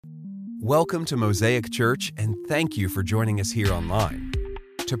Welcome to Mosaic Church, and thank you for joining us here online.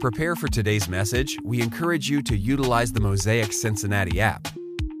 To prepare for today's message, we encourage you to utilize the Mosaic Cincinnati app.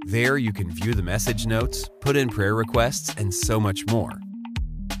 There you can view the message notes, put in prayer requests, and so much more.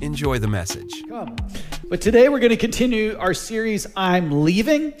 Enjoy the message. But today we're going to continue our series, I'm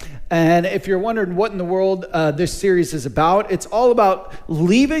Leaving. And if you're wondering what in the world this series is about, it's all about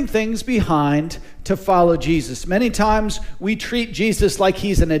leaving things behind to follow Jesus. Many times we treat Jesus like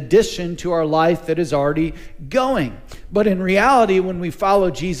he's an addition to our life that is already going. But in reality, when we follow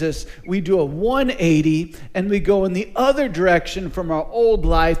Jesus, we do a 180 and we go in the other direction from our old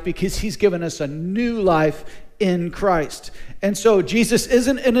life because he's given us a new life in Christ. And so Jesus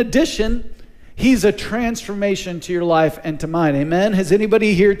isn't an addition. He's a transformation to your life and to mine. Amen? Has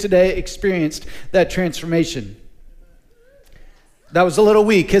anybody here today experienced that transformation? That was a little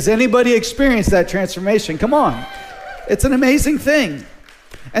weak. Has anybody experienced that transformation? Come on. It's an amazing thing.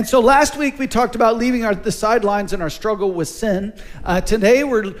 And so last week we talked about leaving the sidelines in our struggle with sin. Today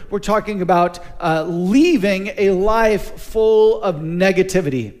we're talking about leaving a life full of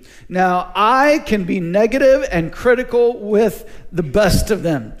negativity. Now, I can be negative and critical with the best of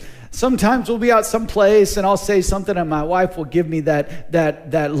them. Sometimes we'll be out someplace and I'll say something and my wife will give me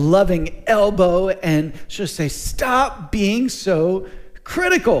that loving elbow and she'll say, stop being so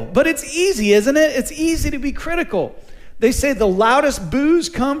critical. But it's easy, isn't it? It's easy to be critical. They say the loudest boos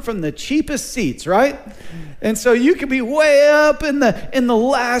come from the cheapest seats, right? And so you could be way up in the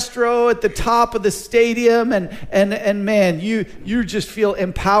last row at the top of the stadium and man, you just feel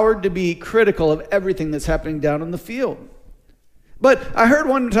empowered to be critical of everything that's happening down on the field. But I heard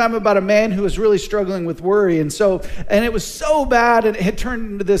one time about a man who was really struggling with worry, and it was so bad, and it had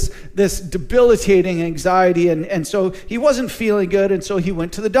turned into this debilitating anxiety, and so he wasn't feeling good, and so he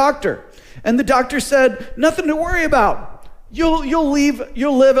went to the doctor. And the doctor said, nothing to worry about. You'll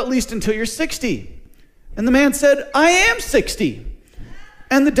live at least until you're 60. And the man said, I am 60.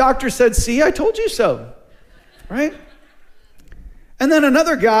 And the doctor said, see, I told you so. Right? And then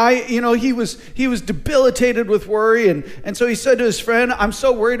another guy, he was debilitated with worry. And so he said to his friend, I'm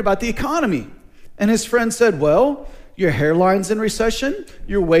so worried about the economy. And his friend said, well, your hairline's in recession,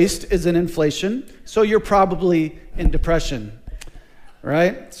 your waist is in inflation, so you're probably in depression.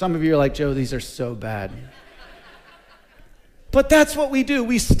 Right? Some of you are like, Joe, these are so bad. But that's what we do.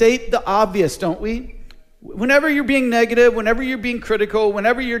 We state the obvious, don't we? Whenever you're being negative, whenever you're being critical,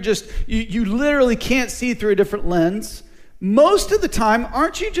 whenever you're you literally can't see through a different lens, most of the time,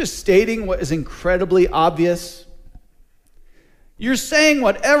 aren't you just stating what is incredibly obvious? You're saying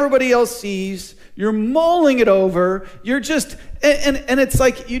what everybody else sees. You're mulling it over. You're just, and it's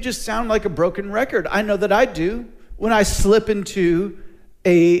like you just sound like a broken record. I know that I do when I slip into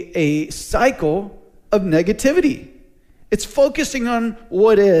a cycle of negativity. It's focusing on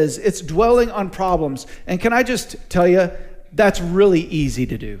what is. It's dwelling on problems. And can I just tell you, that's really easy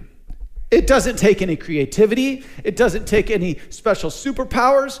to do. It doesn't take any creativity. It doesn't take any special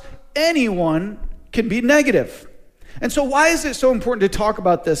superpowers. Anyone can be negative. And so why is it so important to talk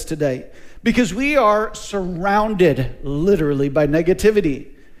about this today? Because we are surrounded literally by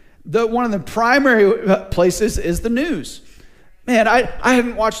negativity. One of the primary places is the news. Man, I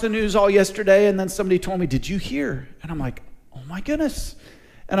hadn't watched the news all yesterday, and then somebody told me, did you hear? And I'm like, oh my goodness.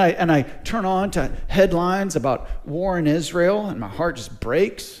 And I turn on to headlines about war in Israel, and my heart just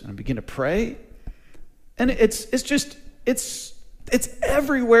breaks, and I begin to pray. And it's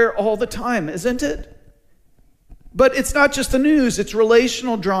everywhere all the time, isn't it? But it's not just the news, it's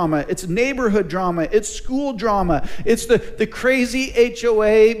relational drama, it's neighborhood drama, it's school drama, it's the crazy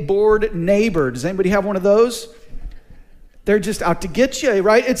HOA bored neighbor. Does anybody have one of those? They're just out to get you,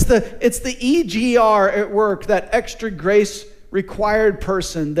 right? It's the EGR at work, that extra grace required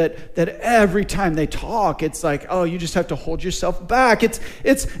person that every time they talk, it's like, oh, you just have to hold yourself back.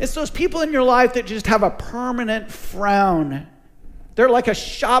 It's those people in your life that just have a permanent frown. They're like a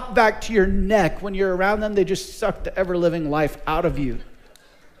shop vac to your neck. When you're around them, they just suck the ever-living life out of you.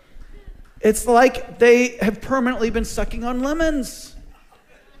 It's like they have permanently been sucking on lemons.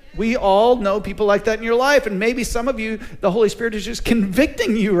 We all know people like that in your life, and maybe some of you, the Holy Spirit is just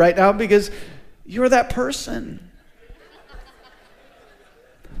convicting you right now because you're that person.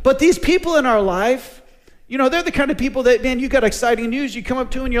 But these people in our life, they're the kind of people that, man, you got exciting news. You come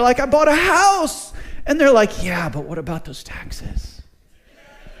up to and you're like, I bought a house. And they're like, yeah, but what about those taxes?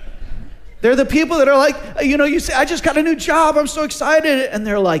 They're the people that are like, you say, I just got a new job. I'm so excited. And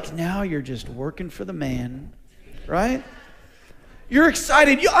they're like, now you're just working for the man, right? You're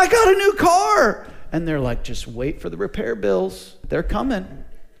excited. I got a new car. And they're like, just wait for the repair bills. They're coming.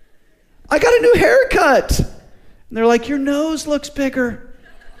 I got a new haircut. And they're like, your nose looks bigger.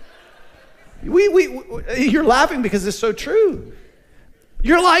 You're laughing because it's so true.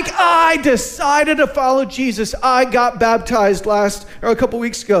 You're like, I decided to follow Jesus. I got baptized a couple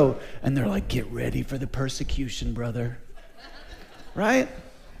weeks ago. And they're like, get ready for the persecution, brother. Right?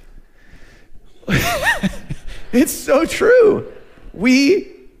 It's so true.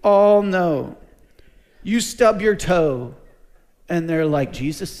 We all know. You stub your toe, and they're like,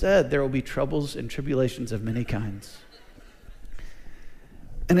 Jesus said, there will be troubles and tribulations of many kinds.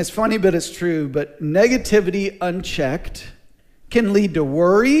 And it's funny, but it's true. But negativity unchecked can lead to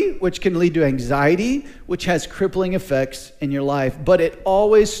worry, which can lead to anxiety, which has crippling effects in your life. But it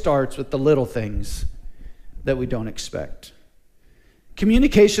always starts with the little things that we don't expect.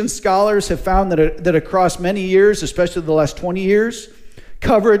 Communication scholars have found that across many years, especially the last 20 years,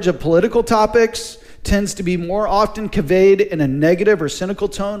 coverage of political topics tends to be more often conveyed in a negative or cynical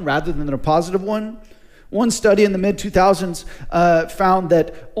tone rather than a positive one. One study in the mid-2000s found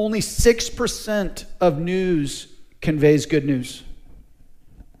that only 6% of news conveys good news.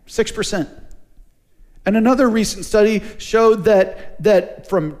 6%. And another recent study showed that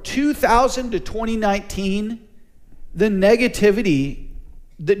from 2000 to 2019, the negativity,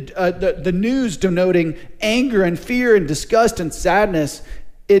 the news denoting anger and fear and disgust and sadness,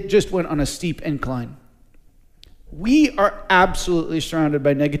 it just went on a steep incline. We are absolutely surrounded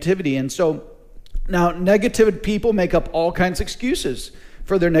by negativity. And so now negative people make up all kinds of excuses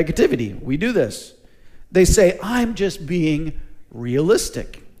for their negativity. We do this. They say, I'm just being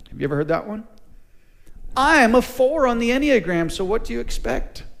realistic. Have you ever heard that one? I am a 4 on the Enneagram, so what do you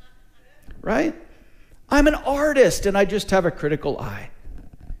expect? Right? I'm an artist and I just have a critical eye.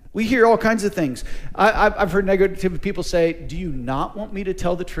 We hear all kinds of things. I've heard negative people say, do you not want me to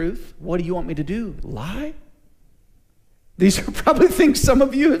tell the truth? What do you want me to do? Lie? These are probably things some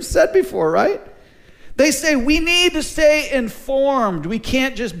of you have said before, right? They say we need to stay informed. We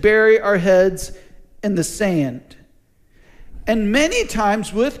can't just bury our heads in the sand. And many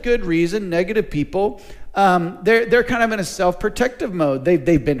times, with good reason, negative people, they're kind of in a self-protective mode.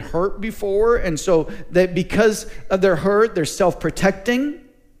 They've been hurt before, and so that because of their hurt, they're self-protecting.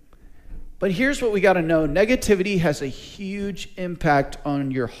 But here's what we got to know. Negativity has a huge impact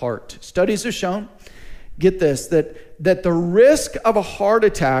on your heart. Studies have shown, get this, that the risk of a heart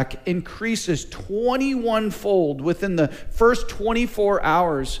attack increases 21-fold within the first 24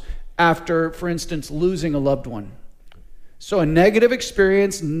 hours after, for instance, losing a loved one. So a negative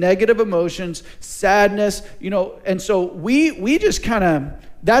experience, negative emotions, sadness, and so we just kind of,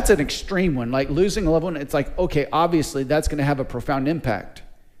 that's an extreme one. Like losing a loved one, it's like, okay, obviously that's going to have a profound impact.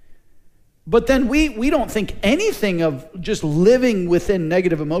 But then we don't think anything of just living within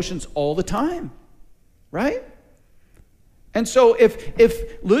negative emotions all the time, right? And so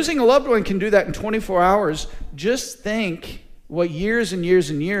if losing a loved one can do that in 24 hours, just think what years and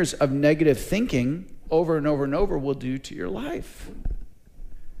years and years of negative thinking over and over and over will do to your life.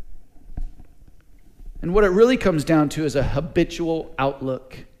 And what it really comes down to is a habitual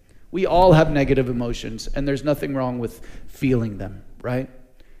outlook. We all have negative emotions, and there's nothing wrong with feeling them, right?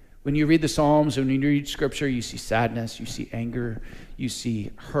 When you read the Psalms, when you read Scripture, you see sadness, you see anger, you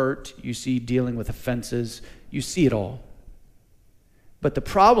see hurt, you see dealing with offenses, you see it all. But the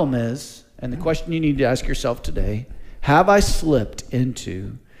problem is, and the question you need to ask yourself today, have I slipped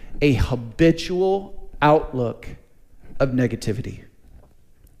into a habitual outlook of negativity?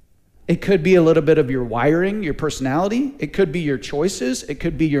 It could be a little bit of your wiring, your personality. It could be your choices. It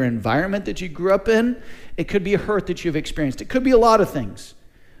could be your environment that you grew up in. It could be a hurt that you've experienced. It could be a lot of things.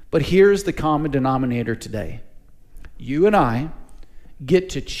 But here's the common denominator today. You and I get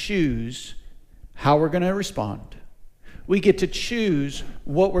to choose how we're going to respond. We get to choose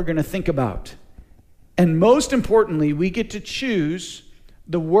what we're going to think about. And most importantly, we get to choose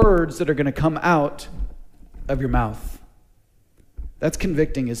the words that are going to come out of your mouth. That's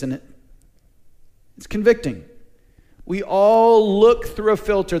convicting, isn't it? It's convicting. We all look through a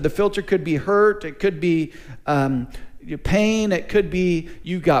filter. The filter could be hurt. It could be pain. It could be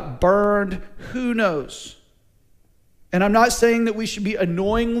you got burned. Who knows? And I'm not saying that we should be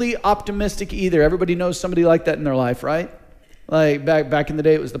annoyingly optimistic either. Everybody knows somebody like that in their life, right? Like back in the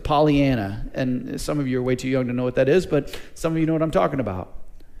day, it was the Pollyanna. And some of you are way too young to know what that is, but some of you know what I'm talking about.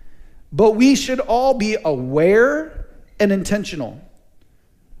 But we should all be aware and intentional.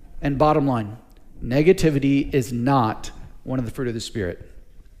 And bottom line, negativity is not one of the fruit of the Spirit.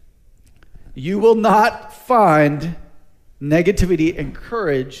 You will not find negativity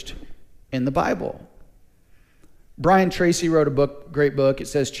encouraged in the Bible. Brian Tracy wrote a book, great book. It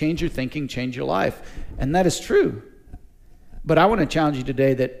says, change your thinking, change your life. And that is true. But I want to challenge you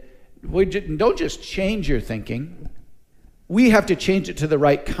today that don't just change your thinking. We have to change it to the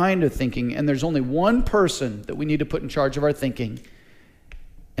right kind of thinking, and there's only one person that we need to put in charge of our thinking,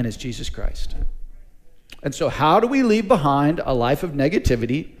 and it's Jesus Christ. And so how do we leave behind a life of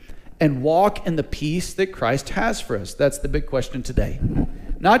negativity and walk in the peace that Christ has for us? That's the big question today.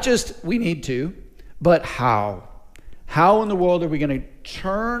 Not just we need to, but how? How in the world are we going to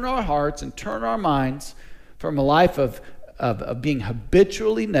turn our hearts and turn our minds from a life of being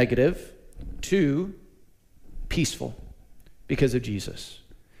habitually negative to peaceful because of Jesus?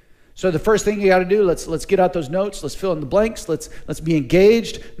 So the first thing you got to do, let's get out those notes. Let's fill in the blanks. Let's be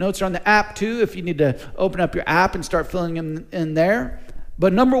engaged. Notes are on the app too, if you need to open up your app and start filling them in there.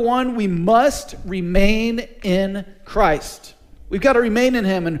 But number one, we must remain in Christ. We've got to remain in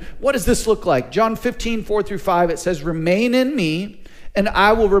him. And what does this look like? John 15, 4-5, it says, "Remain in me, and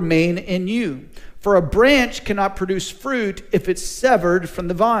I will remain in you. For a branch cannot produce fruit if it's severed from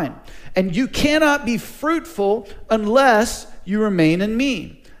the vine. And you cannot be fruitful unless you remain in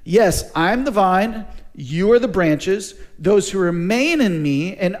me. Yes, I am the vine, you are the branches. Those who remain in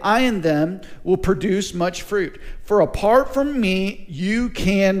me and I in them will produce much fruit. For apart from me, you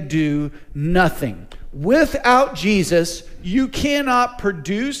can do nothing." Without Jesus, you cannot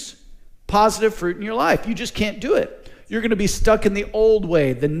produce positive fruit in your life. You just can't do it. You're going to be stuck in the old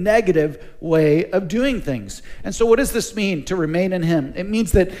way, the negative way of doing things. And so what does this mean to remain in him? It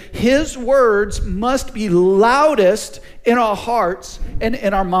means that his words must be loudest in our hearts and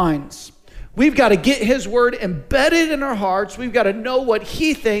in our minds. We've got to get his word embedded in our hearts. We've got to know what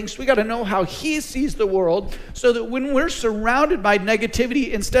he thinks. We've got to know how he sees the world, so that when we're surrounded by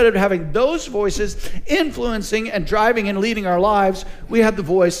negativity, instead of having those voices influencing and driving and leading our lives, we have the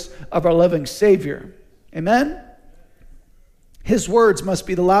voice of our loving Savior. Amen? His words must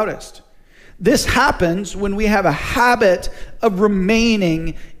be the loudest. This happens when we have a habit of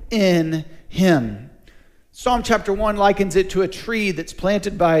remaining in him. Psalm chapter 1 likens it to a tree that's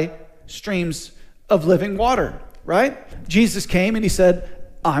planted by streams of living water, right? Jesus came and he said,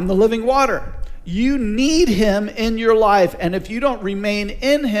 "I'm the living water." You need him in your life. And if you don't remain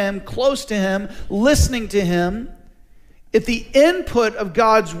in him, close to him, listening to him, if the input of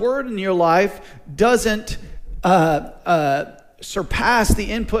God's word in your life doesn't surpass the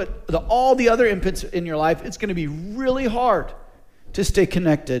input, all the other inputs in your life, it's going to be really hard to stay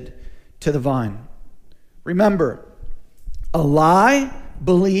connected to the vine. Remember, a lie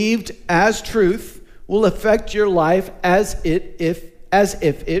believed as truth will affect your life as if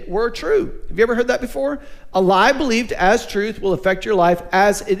it were true. Have you ever heard that before? A lie believed as truth will affect your life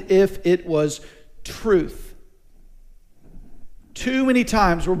as if it was truth. Too many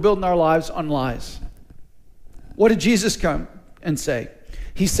times we're building our lives on lies. What did Jesus come and say?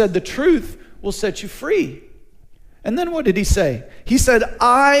 He said, "The truth will set you free." And then what did he say? He said,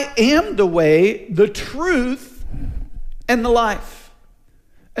 "I am the way, the truth, and the life."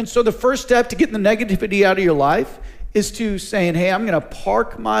 And so the first step to getting the negativity out of your life is to saying, "Hey, I'm going to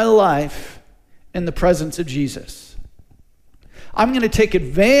park my life in the presence of Jesus. I'm going to take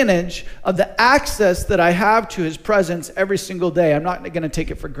advantage of the access that I have to his presence every single day. I'm not going to take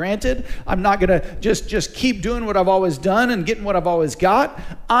it for granted. I'm not going to just keep doing what I've always done and getting what I've always got.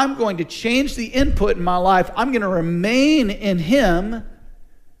 I'm going to change the input in my life. I'm going to remain in him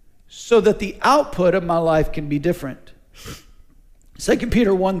so that the output of my life can be different." 2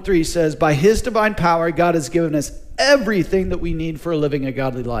 Peter 1:3 says, "By his divine power, God has given us everything that we need for living a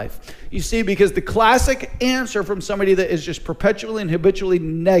godly life." You see, because the classic answer from somebody that is just perpetually and habitually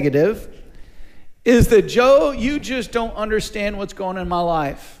negative is that, "Joe, you just don't understand what's going on in my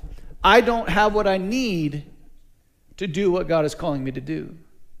life. I don't have what I need to do what God is calling me to do."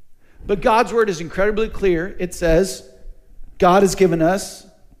 But God's word is incredibly clear. It says, God has given us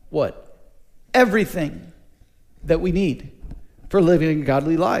what? Everything that we need for living a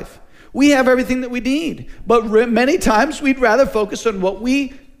godly life. We have everything that we need, but many times we'd rather focus on what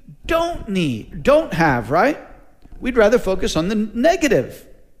we don't have, right? We'd rather focus on the negative.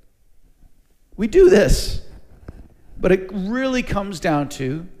 We do this, but it really comes down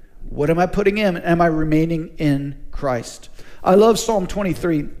to, what am I putting in? Am I remaining in Christ? I love Psalm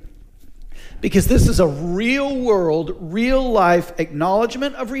 23 because this is a real world, real life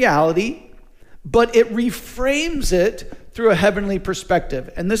acknowledgement of reality, but it reframes it through a heavenly perspective.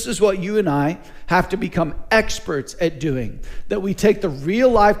 And this is what you and I have to become experts at doing. That we take the real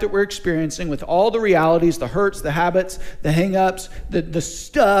life that we're experiencing with all the realities, the hurts, the habits, the hang-ups, the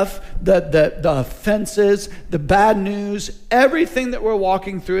stuff, the offenses, the bad news, everything that we're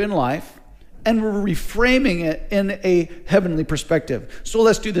walking through in life, and we're reframing it in a heavenly perspective. So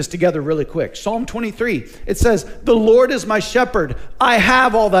let's do this together really quick. Psalm 23, it says, "The Lord is my shepherd. I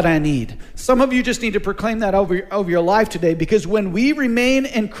have all that I need." Some of you just need to proclaim that over your life today, because when we remain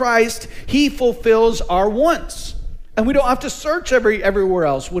in Christ, he fulfills our wants. And we don't have to search everywhere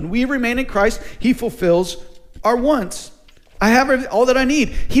else. When we remain in Christ, he fulfills our wants. I have all that I need.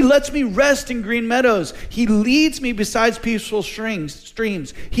 He lets me rest in green meadows. He leads me beside peaceful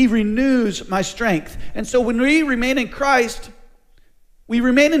streams. He renews my strength. And so when we remain in Christ, we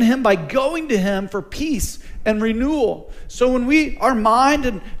remain in him by going to him for peace and renewal. So when our mind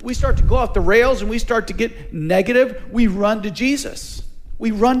and we start to go off the rails and we start to get negative, we run to Jesus.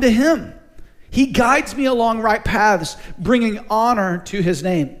 We run to him. He guides me along right paths, bringing honor to his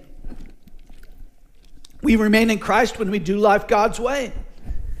name. We remain in Christ when we do life God's way.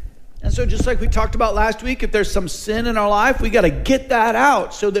 And so just like we talked about last week, if there's some sin in our life, we got to get that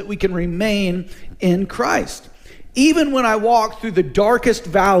out so that we can remain in Christ. Even when I walk through the darkest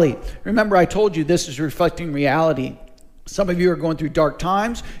valley, remember I told you this is reflecting reality. Some of you are going through dark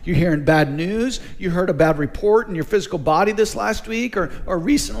times. You're hearing bad news. You heard a bad report in your physical body this last week or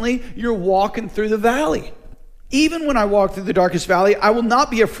recently. You're walking through the valley. Even when I walk through the darkest valley, I will not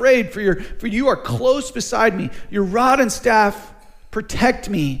be afraid, for you are close beside me. Your rod and staff protect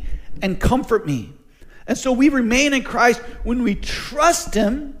me and comfort me. And so we remain in Christ when we trust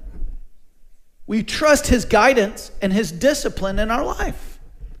him. We trust his guidance and his discipline in our life,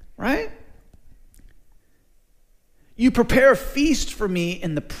 right? You prepare a feast for me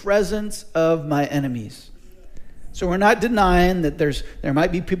in the presence of my enemies. So we're not denying that there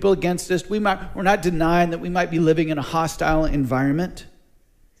might be people against us. We're not denying that we might be living in a hostile environment.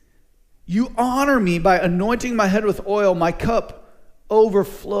 You honor me by anointing my head with oil. My cup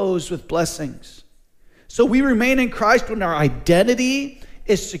overflows with blessings. So we remain in Christ when our identity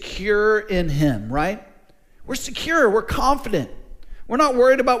is secure in him, right? We're secure. We're confident. We're not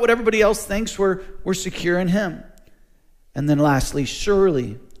worried about what everybody else thinks. We're secure in him. And then lastly,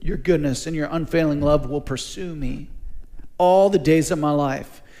 surely your goodness and your unfailing love will pursue me all the days of my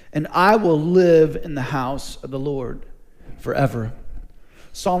life, and I will live in the house of the Lord forever.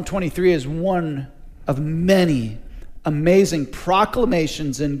 Psalm 23 is one of many amazing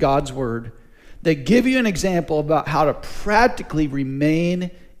proclamations in God's word that give you an example about how to practically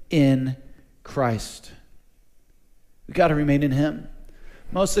remain in Christ. We've got to remain in him.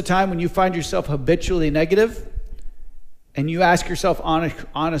 Most of the time when you find yourself habitually negative, and you ask yourself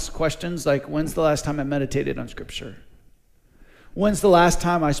honest questions like, when's the last time I meditated on Scripture? When's the last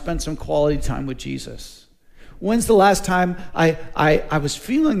time I spent some quality time with Jesus? When's the last time I was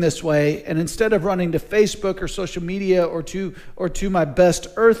feeling this way, and instead of running to Facebook or social media or to my best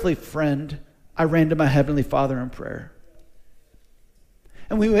earthly friend, I ran to my Heavenly Father in prayer?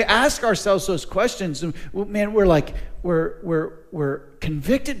 And when we ask ourselves those questions, man, we're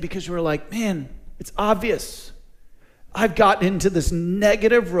convicted because we're like, man, it's obvious. I've gotten into this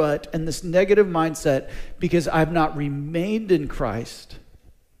negative rut and this negative mindset because I've not remained in Christ.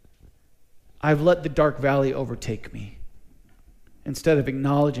 I've let the dark valley overtake me instead of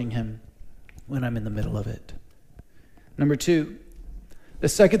acknowledging him when I'm in the middle of it. Number two, the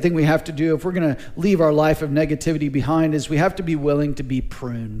second thing we have to do if we're going to leave our life of negativity behind is we have to be willing to be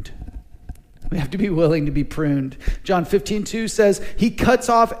pruned. We have to be willing to be pruned. John 15:2 says, he cuts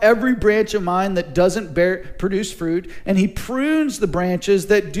off every branch of mine that doesn't produce fruit, and he prunes the branches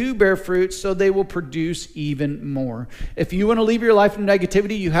that do bear fruit so they will produce even more. If you want to leave your life in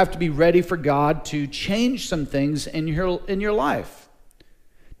negativity, you have to be ready for God to change some things in your life.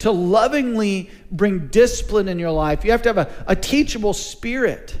 To lovingly bring discipline in your life, you have to have a teachable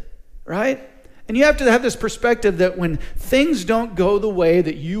spirit, right? And you have to have this perspective that when things don't go the way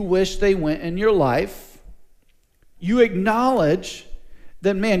that you wish they went in your life, you acknowledge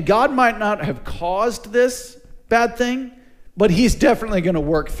that, man, God might not have caused this bad thing, but he's definitely going to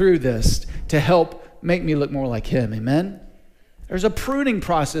work through this to help make me look more like him. Amen? There's a pruning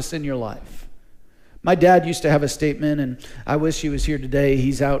process in your life. My dad used to have a statement, and I wish he was here today.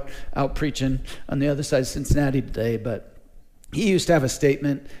 He's out preaching on the other side of Cincinnati today, but he used to have a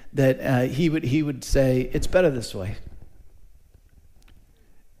statement that he would say, it's better this way.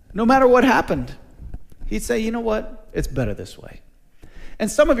 No matter what happened, he'd say, you know what? It's better this way. And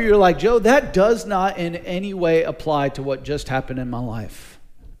some of you are like, Joe, that does not in any way apply to what just happened in my life.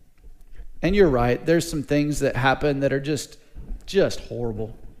 And you're right. There's some things that happen that are just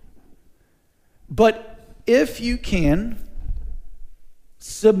horrible. But if you can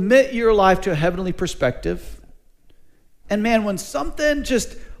submit your life to a heavenly perspective, and man, when something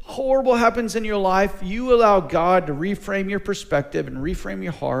just horrible happens in your life, you allow God to reframe your perspective and reframe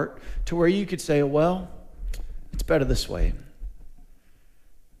your heart to where you could say, well, it's better this way.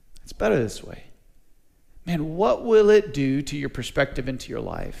 It's better this way. Man, what will it do to your perspective into your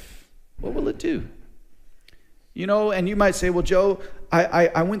life? What will it do? You know, and you might say, well, Joe,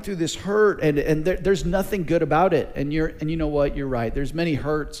 I went through this hurt and there's nothing good about it. And you know what? You're right. There's many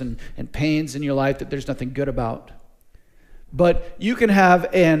hurts and pains in your life that there's nothing good about. But you can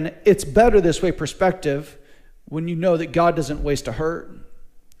have an it's better this way perspective when you know that God doesn't waste a hurt.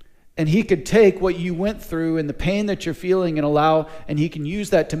 And he could take what you went through and the pain that you're feeling and he can use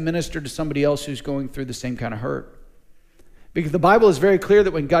that to minister to somebody else who's going through the same kind of hurt. Because the Bible is very clear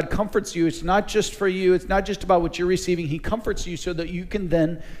that when God comforts you, it's not just for you, it's not just about what you're receiving. He comforts you so that you can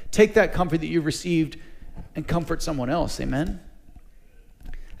then take that comfort that you've received and comfort someone else. Amen?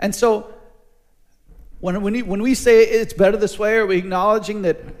 And so when we say it's better this way, are we acknowledging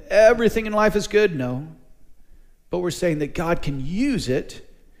that everything in life is good? No. But we're saying that God can use it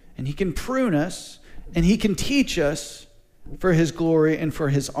and he can prune us and he can teach us for his glory and for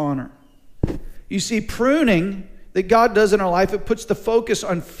his honor. You see, pruning that God does in our life, it puts the focus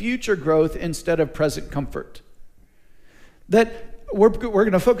on future growth instead of present comfort. That we're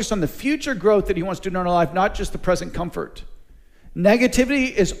going to focus on the future growth that he wants to do in our life, not just the present comfort.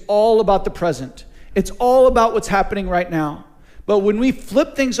 Negativity is all about the present. It's all about what's happening right now. But when we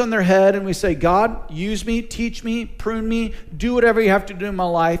flip things on their head and we say, God, use me, teach me, prune me, do whatever you have to do in my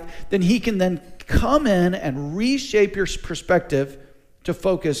life, then he can then come in and reshape your perspective to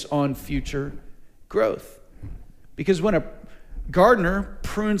focus on future growth. Because when a gardener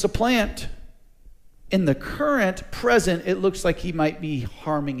prunes a plant, in the current present, it looks like he might be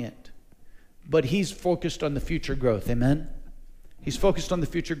harming it. But he's focused on the future growth. Amen? He's focused on the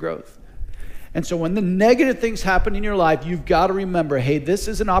future growth. And so when the negative things happen in your life, you've got to remember, hey, this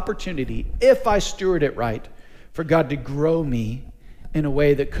is an opportunity, if I steward it right, for God to grow me in a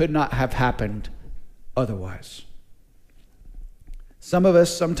way that could not have happened otherwise. Some of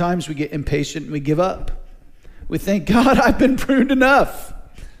us, sometimes we get impatient and we give up. We think, God, I've been pruned enough.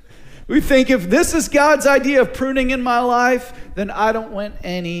 We think if this is God's idea of pruning in my life, then I don't want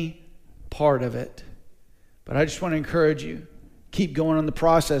any part of it. But I just want to encourage you, keep going on the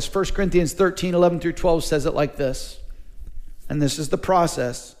process. 1 Corinthians 13, 11 through 12 says it like this. And this is the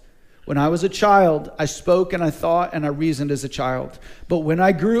process. When I was a child, I spoke and I thought and I reasoned as a child. But when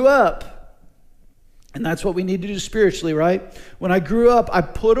I grew up, and that's what we need to do spiritually, right? When I grew up, I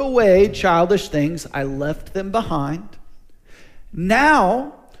put away childish things. I left them behind.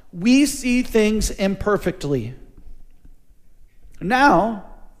 Now, we see things imperfectly. Now,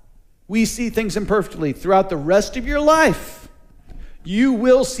 we see things imperfectly. Throughout the rest of your life, you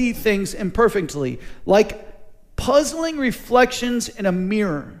will see things imperfectly, like puzzling reflections in a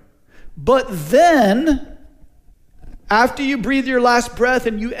mirror. But then, after you breathe your last breath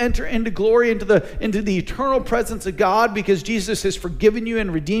and you enter into glory, into the eternal presence of God, because Jesus has forgiven you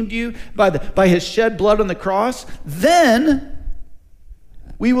and redeemed you by his shed blood on the cross, then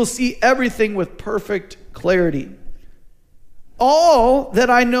we will see everything with perfect clarity. All that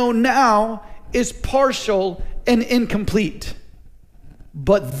I know now is partial and incomplete.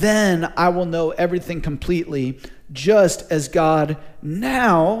 But then I will know everything completely, just as God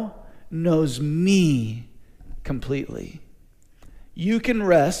now knows me completely. You can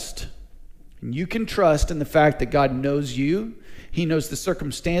rest and you can trust in the fact that God knows you. He knows the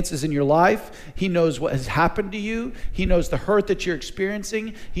circumstances in your life. He knows what has happened to you. He knows the hurt that you're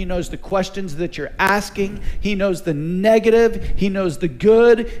experiencing. He knows the questions that you're asking. He knows the negative. He knows the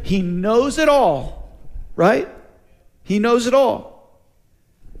good. He knows it all, right? He knows it all.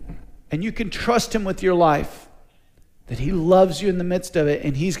 And you can trust him with your life, that he loves you in the midst of it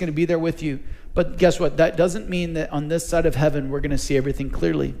and he's going to be there with you. But guess what? That doesn't mean that on this side of heaven we're going to see everything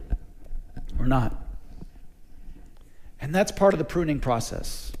clearly. We're not. And that's part of the pruning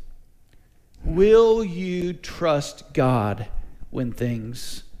process. Will you trust God when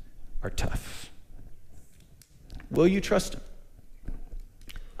things are tough? Will you trust him?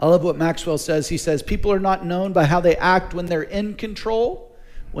 I love what Maxwell says. He says, people are not known by how they act when they're in control,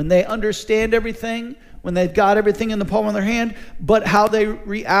 when they understand everything, when they've got everything in the palm of their hand, but how they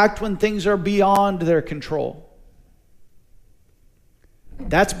react when things are beyond their control.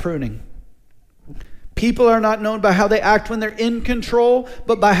 That's pruning. People are not known by how they act when they're in control,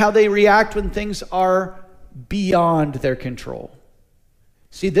 but by how they react when things are beyond their control.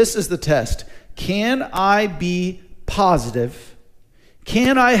 See, this is the test. Can I be positive?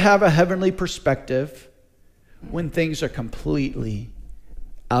 Can I have a heavenly perspective when things are completely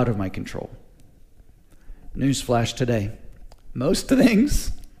out of my control? Newsflash today. Most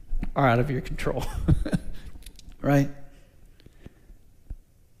things are out of your control, right?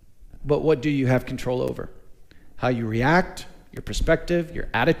 But what do you have control over? How you react, your perspective, your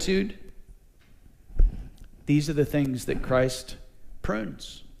attitude. These are the things that Christ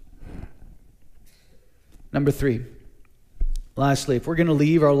prunes. Number 3, lastly, if we're going to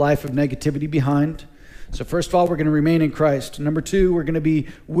leave our life of negativity behind, so first of all, we're going to remain in Christ. Number 2, we're going to be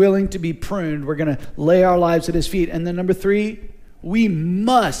willing to be pruned. We're going to lay our lives at his feet. And then number 3, we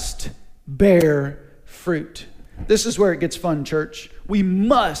must bear fruit. This is where it gets fun, church. We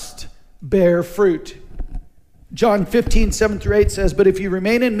must bear fruit. John 15:7-8 says, "But if you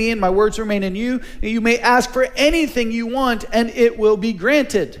remain in me and my words remain in you, you may ask for anything you want and it will be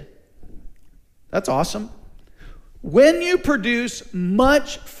granted." That's awesome. When you produce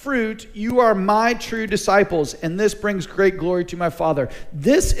much fruit, you are my true disciples, and this brings great glory to my Father.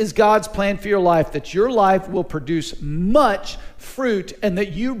 This is God's plan for your life, that your life will produce much fruit and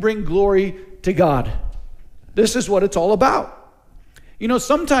that you bring glory to God. This is what it's all about. You know,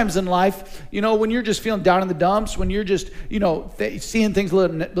 sometimes in life, you know, when you're just feeling down in the dumps, when you're just, you know, seeing things a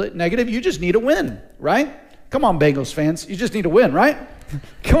little negative, you just need a win, right? Come on, Bengals fans. You just need a win, right?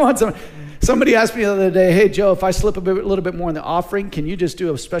 Come on, somebody asked me the other day, "Hey, Joe, if I slip a little bit more in the offering, can you just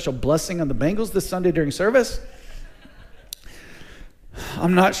do a special blessing on the Bengals this Sunday during service?"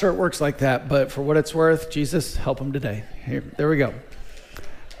 I'm not sure it works like that, but for what it's worth, Jesus, help them today. There we go.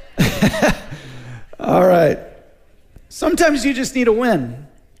 All right. Sometimes you just need a win.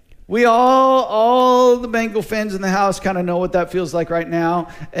 We all the Bengal fans in the house kind of know what that feels like right now.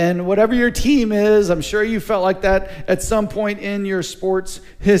 And whatever your team is, I'm sure you felt like that at some point in your sports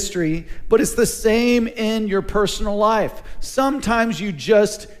history. But it's the same in your personal life. Sometimes you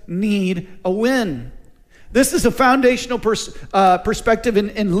just need a win. This is a foundational perspective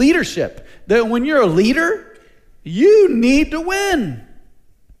in leadership. That when you're a leader, you need to win.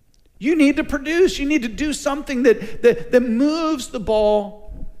 You need to produce. You need to do something that moves the ball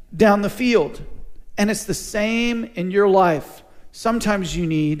down the field. And it's the same in your life. Sometimes you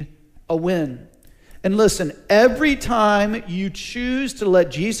need a win. And listen, every time you choose to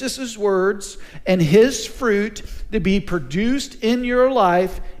let Jesus' words and his fruit to be produced in your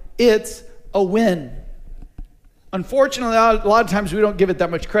life, it's a win. Unfortunately, a lot of times we don't give it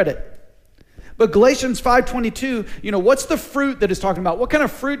that much credit. But Galatians 5:22, you know, what's the fruit that it's talking about? What kind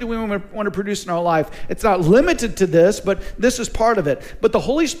of fruit do we want to produce in our life? It's not limited to this, but this is part of it. But the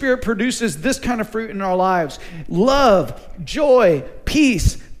Holy Spirit produces this kind of fruit in our lives: love, joy,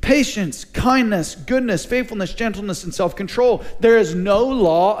 peace, patience, kindness, goodness, faithfulness, gentleness, and self-control. There is no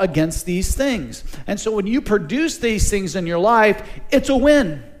law against these things. And so when you produce these things in your life, it's a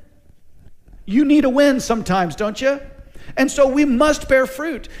win. You need a win sometimes, don't you? And so we must bear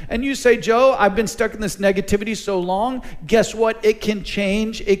fruit. And you say, "Joe, I've been stuck in this negativity so long." Guess what? It can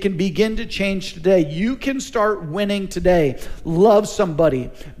change. It can begin to change today. You can start winning today. Love somebody.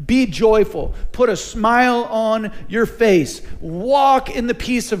 Be joyful. Put a smile on your face. Walk in the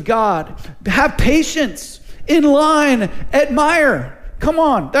peace of God. Have patience. In line. Admire. Come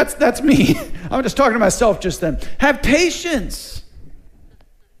on. That's me. I'm just talking to myself just then. Have patience.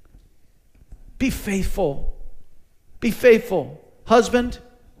 Be faithful. Be faithful. Husband,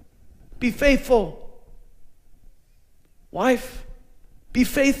 be faithful. Wife, be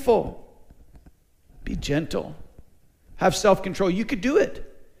faithful. Be gentle. Have self-control. You could do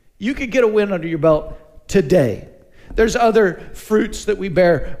it. You could get a win under your belt today. There's other fruits that we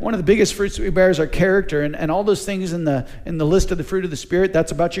bear. One of the biggest fruits that we bear is our character, and all those things in the list of the fruit of the Spirit,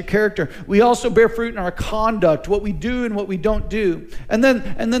 that's about your character. We also bear fruit in our conduct, what we do and what we don't do. And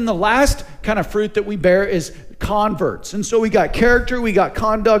then the last kind of fruit that we bear is converts. And so we got character, we got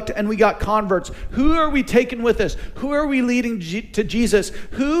conduct, and we got converts. Who are we taking with us? Who are we leading to Jesus?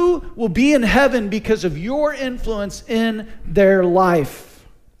 Who will be in heaven because of your influence in their life?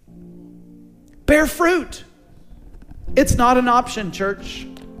 Bear fruit. It's not an option, church.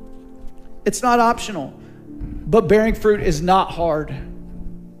 It's not optional. But bearing fruit is not hard.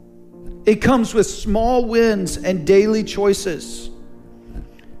 It comes with small wins and daily choices.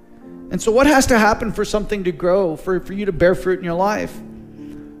 And so what has to happen for something to grow, for you to bear fruit in your life?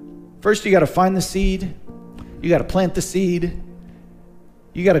 First, you got to find the seed. You got to plant the seed.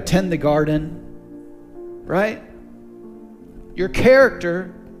 You got to tend the garden, right? Your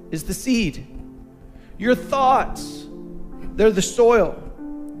character is the seed. Your thoughts, they're the soil.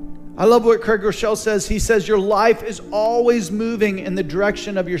 I love what Craig Rochelle says. He says, your life is always moving in the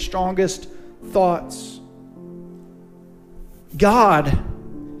direction of your strongest thoughts. God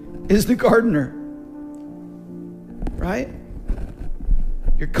is the gardener, right?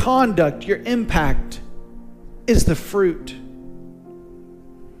 Your conduct, your impact is the fruit.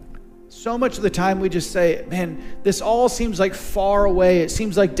 So much of the time we just say, man, this all seems like far away. It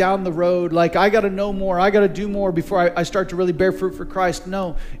seems like down the road. Like I got to know more. I got to do more before I start to really bear fruit for Christ.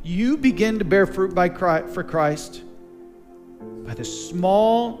 No, you begin to bear fruit for Christ by the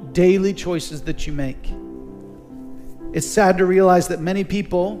small daily choices that you make. It's sad to realize that many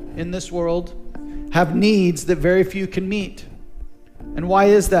people in this world have needs that very few can meet. And why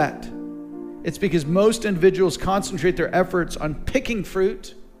is that? It's because most individuals concentrate their efforts on picking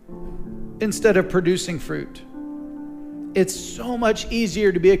fruit instead of producing fruit. It's so much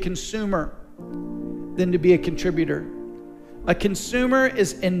easier to be a consumer than to be a contributor. A consumer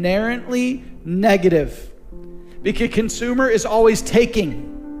is inherently negative because a consumer is always taking.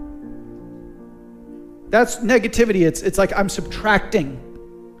 That's negativity. It's like I'm subtracting.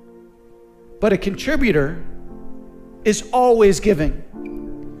 But a contributor is always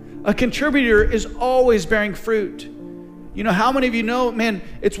giving. A contributor is always bearing fruit. You know, how many of you know, man,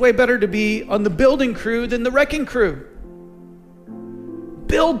 it's way better to be on the building crew than the wrecking crew.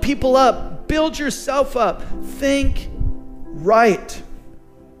 Build people up. Build yourself up. Think right.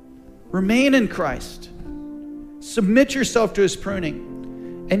 Remain in Christ. Submit yourself to his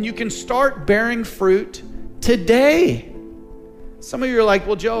pruning. And you can start bearing fruit today. Some of you are like,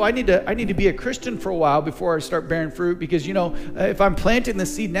 well, Joe, I need to be a Christian for a while before I start bearing fruit because, you know, if I'm planting the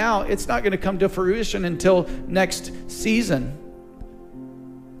seed now, it's not going to come to fruition until next season.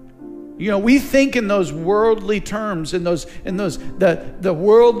 You know, we think in those worldly terms, the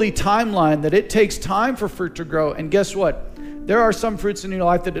worldly timeline, that it takes time for fruit to grow. And guess what? There are some fruits in your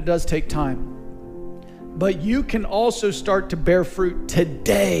life that it does take time. But you can also start to bear fruit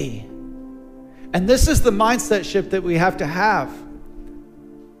today. And this is the mindset shift that we have to have.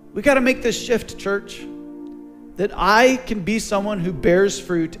 We got to make this shift, church, that I can be someone who bears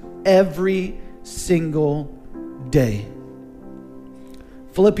fruit every single day.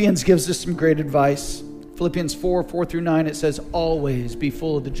 Philippians gives us some great advice. Philippians 4:4-9, it says, always be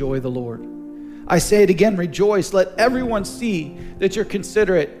full of the joy of the Lord. I say it again, rejoice. Let everyone see that you're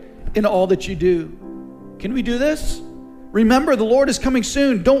considerate in all that you do. Can we do this? Remember, the Lord is coming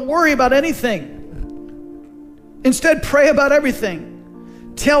soon. Don't worry about anything. Instead, pray about everything.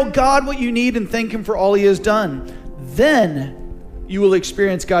 Tell God what you need and thank him for all he has done. Then you will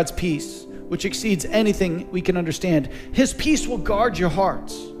experience God's peace, which exceeds anything we can understand. His peace will guard your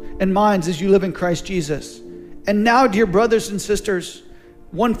hearts and minds as you live in Christ Jesus. And now, dear brothers and sisters,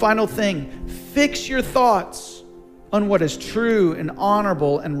 one final thing. Fix your thoughts on what is true and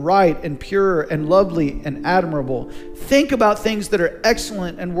honorable and right and pure and lovely and admirable. Think about things that are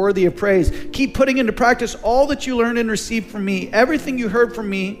excellent and worthy of praise. Keep putting into practice all that you learned and received from me, everything you heard from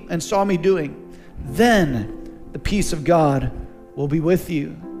me and saw me doing. Then the peace of God will be with you.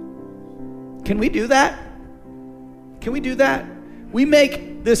 Can we do that? Can we do that? We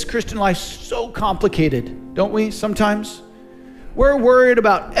make this Christian life so complicated, don't we, sometimes? We're worried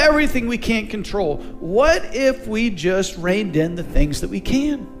about everything we can't control. What if we just reined in the things that we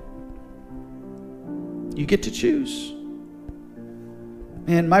can? You get to choose.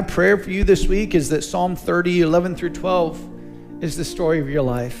 And my prayer for you this week is that Psalm 30:11-12 is the story of your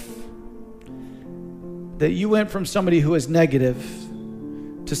life. That you went from somebody who is negative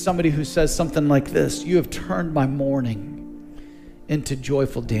to somebody who says something like this: you have turned my mourning into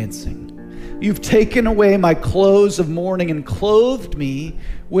joyful dancing. You've taken away my clothes of mourning and clothed me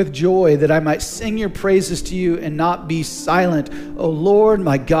with joy, that I might sing your praises to you and not be silent. O Lord,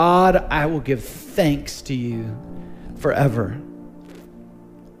 my God, I will give thanks to you forever.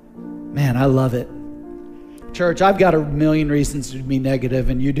 Man, I love it. Church, I've got a million reasons to be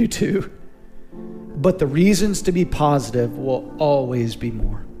negative, and you do too. But the reasons to be positive will always be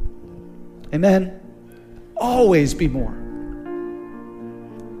more. Amen? Always be more.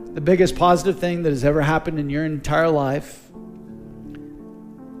 The biggest positive thing that has ever happened in your entire life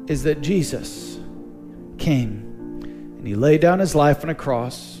is that Jesus came and he laid down his life on a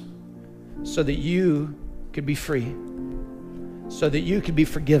cross so that you could be free, so that you could be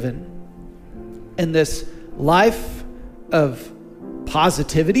forgiven. And this life of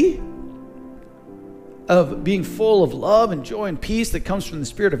positivity, of being full of love and joy and peace that comes from the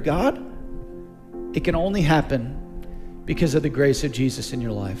Spirit of God, it can only happen because of the grace of Jesus in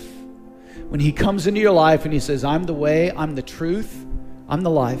your life. When he comes into your life and he says, I'm the way, I'm the truth, I'm the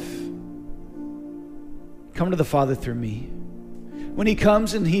life. Come to the Father through me. When he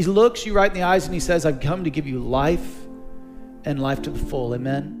comes and he looks you right in the eyes and he says, I've come to give you life and life to the full.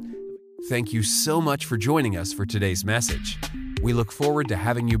 Amen. Thank you so much for joining us for today's message. We look forward to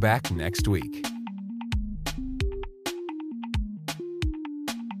having you back next week.